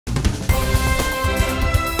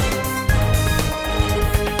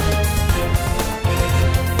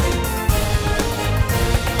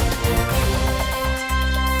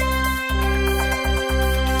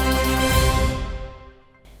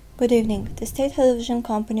Good evening. The state television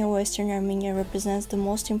company of Western Armenia represents the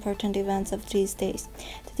most important events of these days.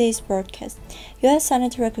 Today's broadcast. U.S.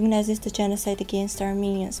 Senate recognizes the genocide against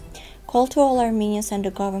Armenians. Call to all Armenians and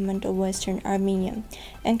the government of Western Armenia.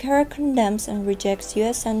 Ankara condemns and rejects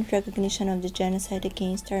U.S. Senate recognition of the genocide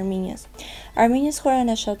against Armenians. Armenia's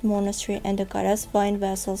Khoranashat Monastery and Ankara's wine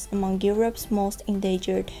vessels among Europe's most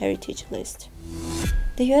endangered heritage list.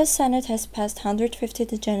 The U.S. Senate has passed 150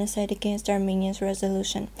 the Genocide Against Armenians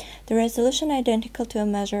resolution. The resolution, identical to a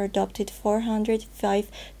measure adopted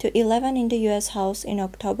 405 to 11 in the U.S. House in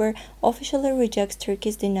October, officially rejects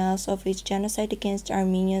Turkey's denials of its genocide against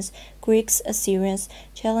Armenians, Greeks, Assyrians,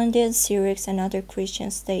 Chaldeans, Syriacs, and other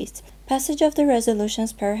Christian states. Passage of the resolution,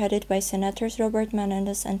 spearheaded by Senators Robert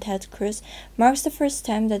Menendez and Ted Cruz, marks the first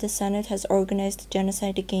time that the Senate has organized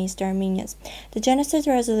genocide against Armenians. The genocide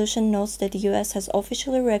resolution notes that the U.S. has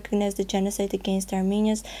officially recognized the genocide against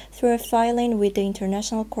Armenians through a filing with the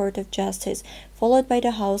International Court of Justice, followed by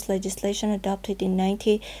the House legislation adopted in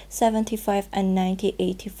 1975 and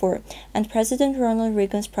 1984, and President Ronald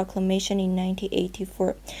Reagan's proclamation in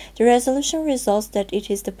 1984. The resolution resolves that it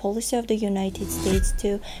is the policy of the United States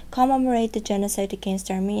to commemorate the genocide against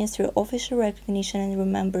Armenians through official recognition and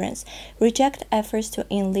remembrance, reject efforts to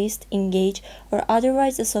enlist, engage, or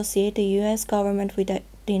otherwise associate the U.S. government with the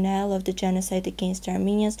denial of the genocide against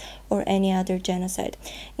Armenians or any other genocide,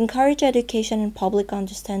 encourage education and public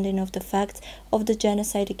understanding of the facts of the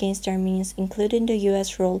genocide against Armenians, including the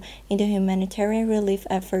U.S. role in the humanitarian relief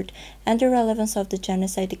effort and the relevance of the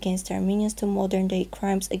genocide against Armenians to modern-day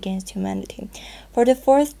crimes against humanity. For the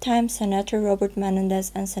fourth time, Senator Robert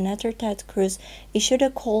Menendez and Senator Ted Cruz issued a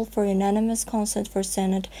call for unanimous consent for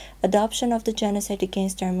Senate adoption of the Genocide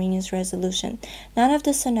Against Armenians resolution. None of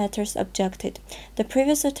the senators objected. The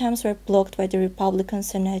previous attempts were blocked by the Republican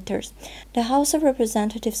senators. The House of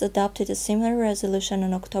Representatives adopted a similar resolution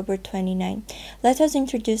on October 29. Let us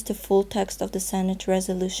introduce the full text of the Senate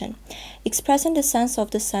resolution. Expressing the sense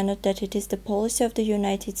of the Senate that it is the policy of the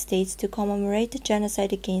United States to commemorate the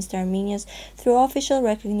genocide against Armenians through official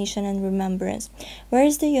recognition and remembrance.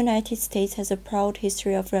 Whereas the United States has a proud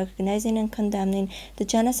history of recognizing and condemning the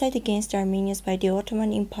genocide against Armenians by the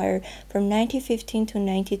Ottoman Empire from 1915 to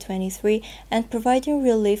 1923 and providing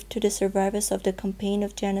relief to the survivors of the campaign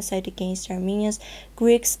of genocide against Armenians,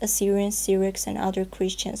 Greeks, Assyrians, Syriacs, and other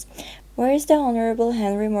Christians. Whereas the Honorable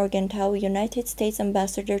Henry Morgenthau, United States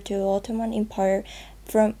Ambassador to the Ottoman Empire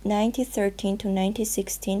from 1913 to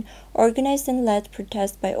 1916, organized and led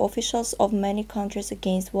protests by officials of many countries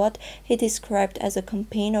against what he described as a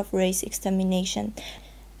campaign of race extermination,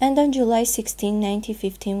 and on July 16,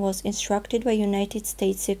 1915, was instructed by United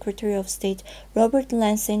States Secretary of State Robert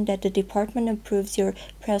Lansing that the department approves your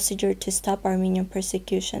procedure to stop Armenian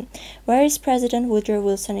persecution. Whereas President Woodrow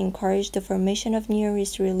Wilson encouraged the formation of Near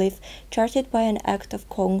East Relief, charted by an act of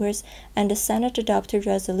Congress, and the Senate adopted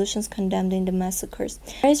resolutions condemning the massacres.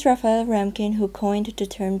 Whereas Raphael Lemkin, who coined the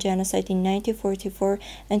term genocide in 1944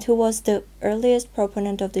 and who was the earliest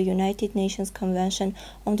proponent of the United Nations Convention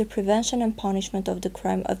on the Prevention and Punishment of the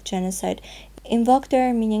Crime of Genocide, invoked the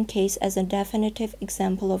Armenian case as a definitive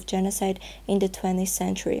example of genocide in the 20th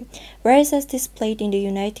century. Whereas, as displayed in the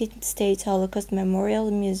United States Holocaust Memorial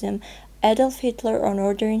Museum, Adolf Hitler, on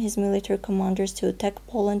ordering his military commanders to attack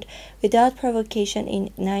Poland without provocation in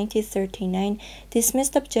 1939,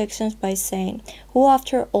 dismissed objections by saying, "Who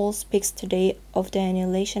after all speaks today of the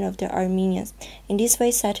annihilation of the Armenians?" in this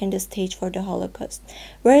way setting the stage for the Holocaust.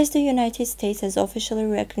 Whereas the United States has officially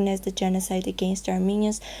recognized the genocide against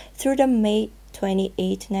Armenians through the May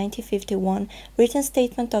 28, 1951, written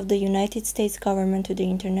statement of the United States government to the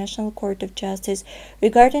International Court of Justice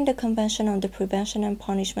regarding the Convention on the Prevention and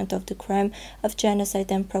Punishment of the Crime of Genocide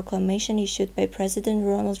and proclamation issued by President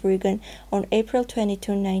Ronald Reagan on April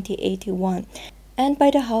 22, 1981. And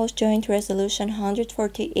by the House Joint Resolution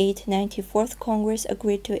 148, 94th Congress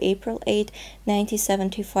agreed to April 8,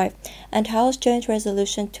 1975, and House Joint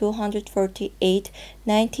Resolution 248,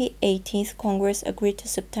 18th Congress agreed to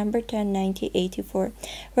September 10, 1984.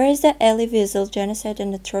 Whereas the Elie Wiesel Genocide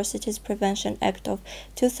and Atrocities Prevention Act of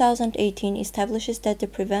 2018 establishes that the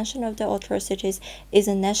prevention of the atrocities is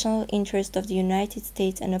a national interest of the United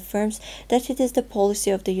States and affirms that it is the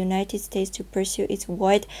policy of the United States to pursue its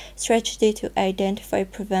wide strategy to identify,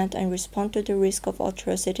 prevent, and respond to the risk of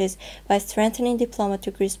atrocities by strengthening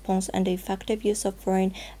diplomatic response and the effective use of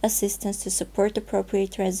foreign assistance to support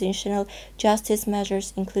appropriate transitional justice measures,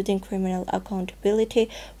 including criminal accountability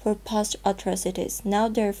for past atrocities. Now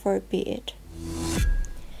therefore be it.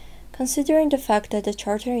 Considering the fact that the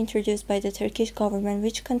charter introduced by the Turkish government,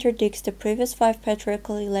 which contradicts the previous 5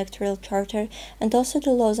 patriarchal electoral charter and also the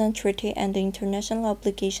Lausanne Treaty and the international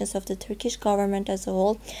obligations of the Turkish government as a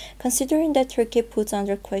whole, considering that Turkey puts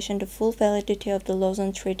under question the full validity of the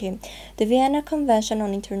Lausanne Treaty, the Vienna Convention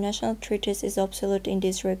on International Treaties is obsolete in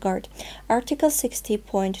this regard. Article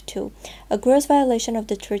 60.2. A gross violation of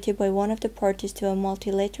the treaty by one of the parties to a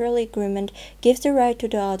multilateral agreement gives the right to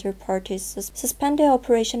the other parties to suspend the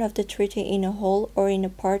operation of the treaty in a whole or in a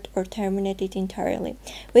part or terminate it entirely.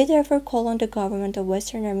 We therefore call on the government of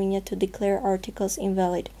Western Armenia to declare articles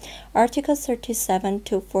invalid. Articles 37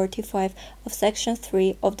 to 45 of Section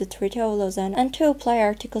 3 of the Treaty of Lausanne and to apply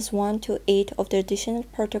Articles 1 to 8 of the additional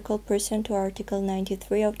protocol pursuant to Article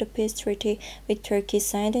 93 of the Peace Treaty with Turkey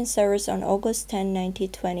signed in Saras on August 10,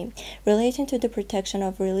 1920, relating to the protection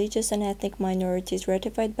of religious and ethnic minorities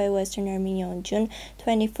ratified by Western Armenia on June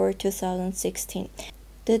 24, 2016.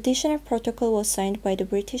 The additional protocol was signed by the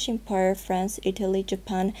British Empire, France, Italy,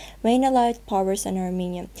 Japan, main allied powers, and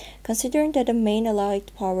Armenia. Considering that the main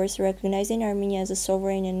allied powers recognizing Armenia as a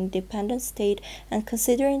sovereign and independent state, and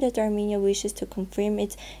considering that Armenia wishes to confirm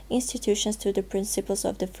its institutions to the principles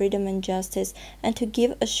of the freedom and justice, and to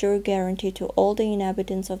give a sure guarantee to all the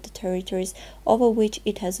inhabitants of the territories over which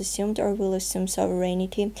it has assumed or will assume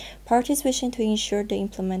sovereignty, parties wishing to ensure the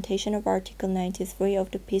implementation of Article 93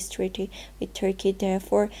 of the Peace Treaty with Turkey,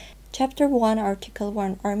 therefore, Chapter 1, Article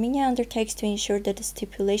 1. Armenia undertakes to ensure that the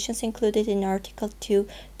stipulations included in Article 2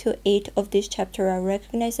 to 8 of this chapter are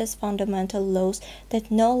recognized as fundamental laws, that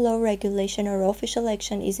no law, regulation, or official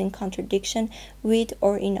action is in contradiction with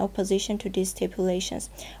or in opposition to these stipulations.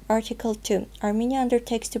 Article 2. Armenia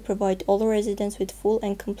undertakes to provide all residents with full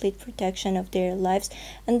and complete protection of their lives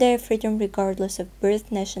and their freedom regardless of birth,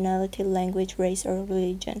 nationality, language, race, or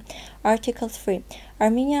religion. Article 3.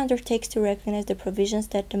 Armenia undertakes to recognize the provisions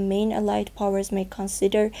that the main allied powers may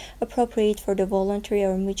consider appropriate for the voluntary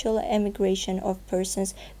or mutual emigration of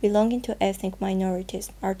persons belonging to ethnic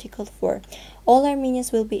minorities. Article 4. All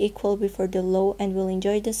Armenians will be equal before the law and will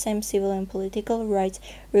enjoy the same civil and political rights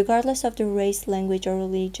regardless of the race, language, or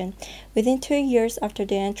religion. Within 2 years after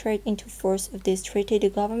the entry into force of this treaty, the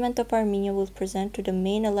government of Armenia will present to the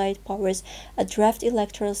main allied powers a draft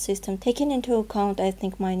electoral system taking into account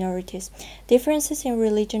ethnic minorities. Differences in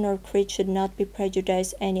religion or creed should not be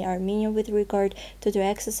prejudice any Armenian with regard to the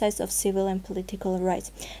exercise of civil and political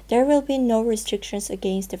rights. There will be no restrictions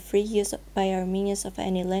against the free use by Armenians of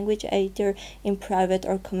any language, either in private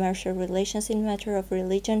or commercial relations, in matter of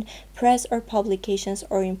religion, press or publications,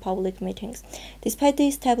 or in public meetings. Despite the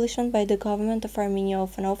establishment by the government of Armenia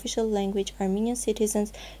of an official language, Armenian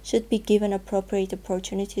citizens should be given appropriate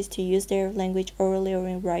opportunities to use their language orally or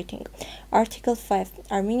in writing. Article 5.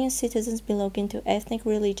 Armenian citizens belonging to ethnic,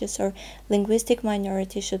 religious, or linguistic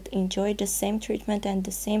minorities should enjoy the same treatment and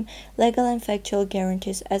the same legal and factual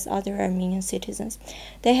guarantees as other Armenian citizens.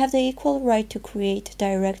 They have the equal right to create,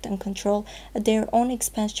 direct, and control at their own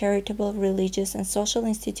expense charitable, religious, and social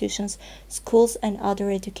institutions, schools, and other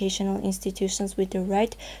educational institutions with the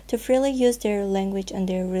right to freely use their language and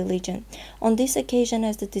their religion. On this occasion,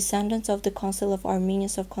 as the descendants of the Council of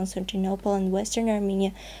Armenians of Constantinople and Western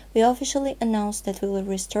Armenia, we officially announce that we will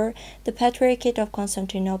restore the Patriarchate of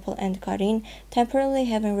Constantinople and Karen, temporarily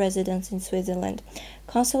having residence in Switzerland.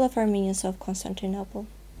 Council of Armenians of Constantinople.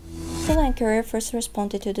 Ankara first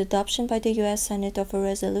responded to the adoption by the U.S. Senate of a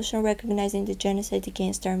resolution recognizing the genocide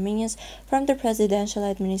against Armenians from the presidential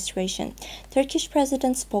administration. Turkish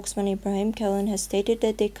President spokesman Ibrahim Kalin has stated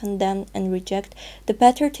that they condemn and reject the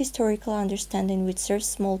battered historical understanding which serves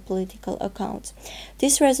small political accounts.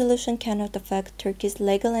 This resolution cannot affect Turkey's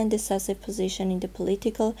legal and decisive position in the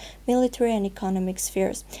political, military, and economic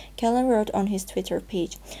spheres, Kalin wrote on his Twitter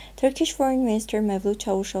page. Turkish Foreign Minister Mevlut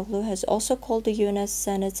Çavuşoğlu has also called the U.S.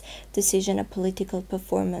 Senate's decision a political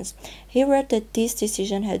performance. He wrote that this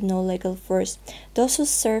decision had no legal force. Those who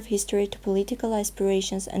serve history to political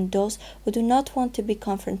aspirations and those who do not want to be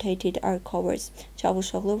confronted are cowards,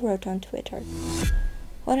 Çavuşoğlu wrote on Twitter.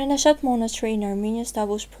 Khoranashat Monastery in Armenia's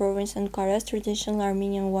Tavush province and Ankara's traditional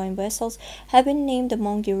Armenian wine vessels have been named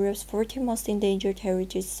among Europe's 40 most endangered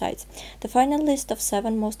heritage sites. The final list of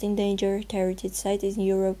 7 most endangered heritage sites in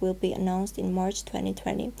Europe will be announced in March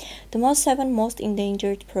 2020. The 7 most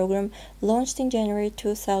endangered program, launched in January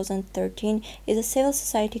 2013, is a civil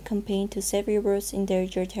society campaign to save Europe's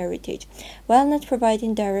endangered heritage. While not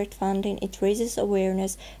providing direct funding, it raises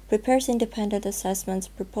awareness, prepares independent assessments,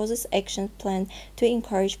 proposes action plans to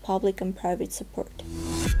encourage public and private support.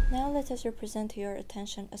 Now let us represent to your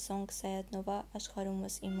attention a song Sayed Nova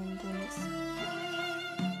Ashkarumus Imun Dunis.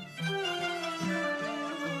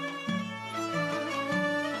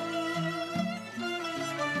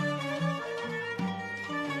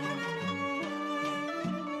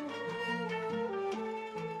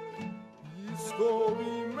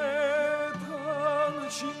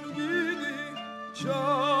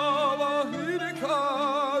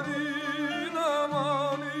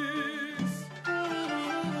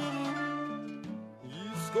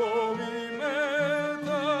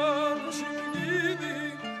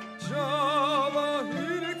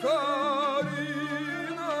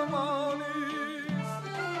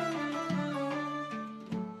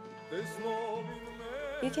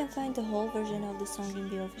 You can find the whole version of the song in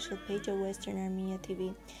the official page of Western Armenia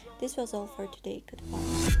TV. This was all for today.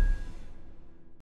 Goodbye.